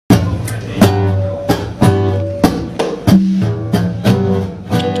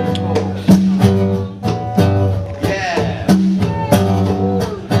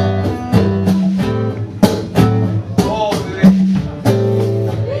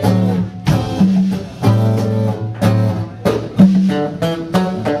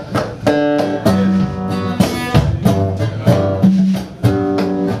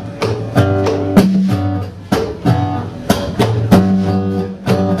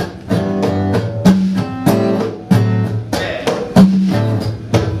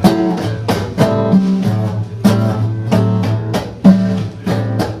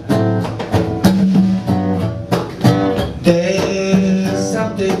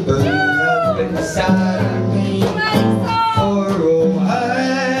burn up inside of me. For oh,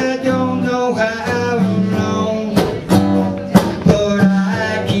 I don't know how long, but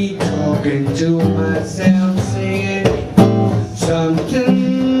I keep talking to myself, singing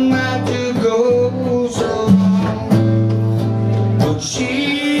something might to go so wrong. But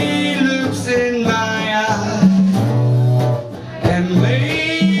she looks in my eyes and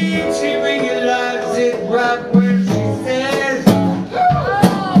makes me realize it right when she says,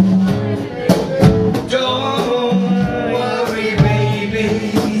 don't worry baby,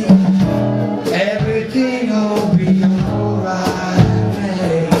 everything'll be alright,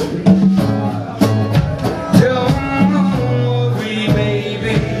 baby. Don't worry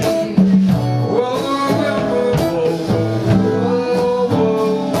baby. Whoa, whoa, whoa, whoa.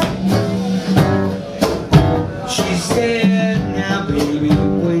 She said, now baby,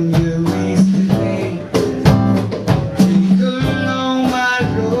 when you reach the day, take along my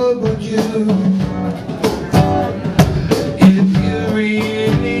love with you. If you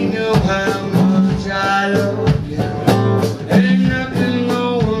really know how much I love you, ain't nothing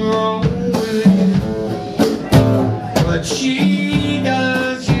wrong with you. But she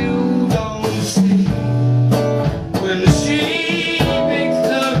does, you don't see, when she makes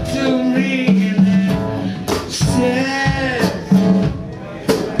love to me and then says,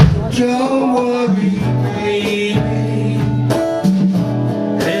 don't worry baby,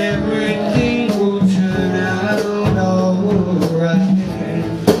 everything will turn out alright.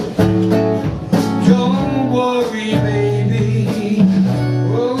 Don't worry baby.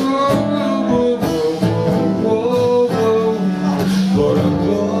 Whoa, whoa, whoa, whoa, whoa, whoa,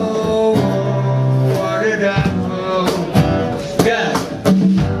 whoa, what did I do? Yeah.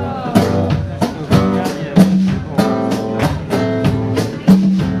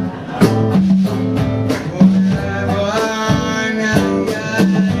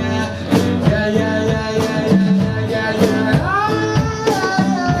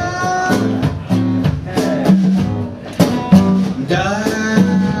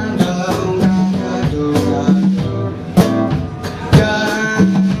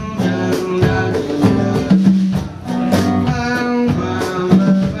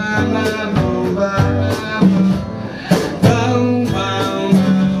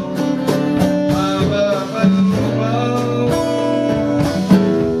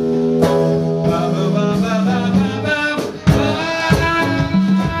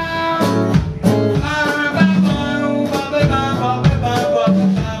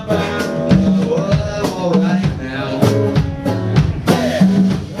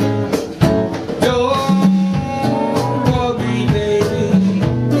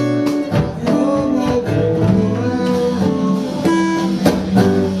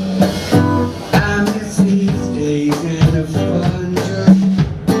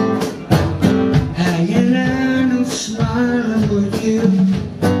 Hanging out and smiling with you.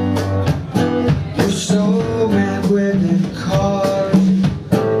 You're so mad with the cars,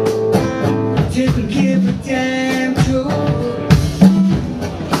 didn't give a damn to.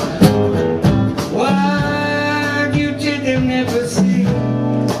 What you did they never see,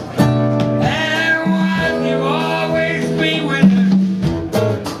 and what you always be when the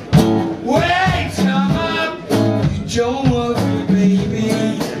waves come up. You don't worry baby,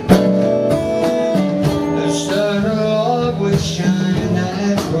 the sun will always shine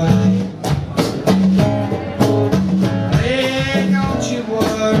that bright. Hey, don't you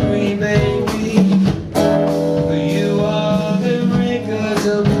worry baby, for you are the makers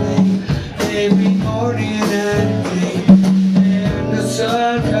of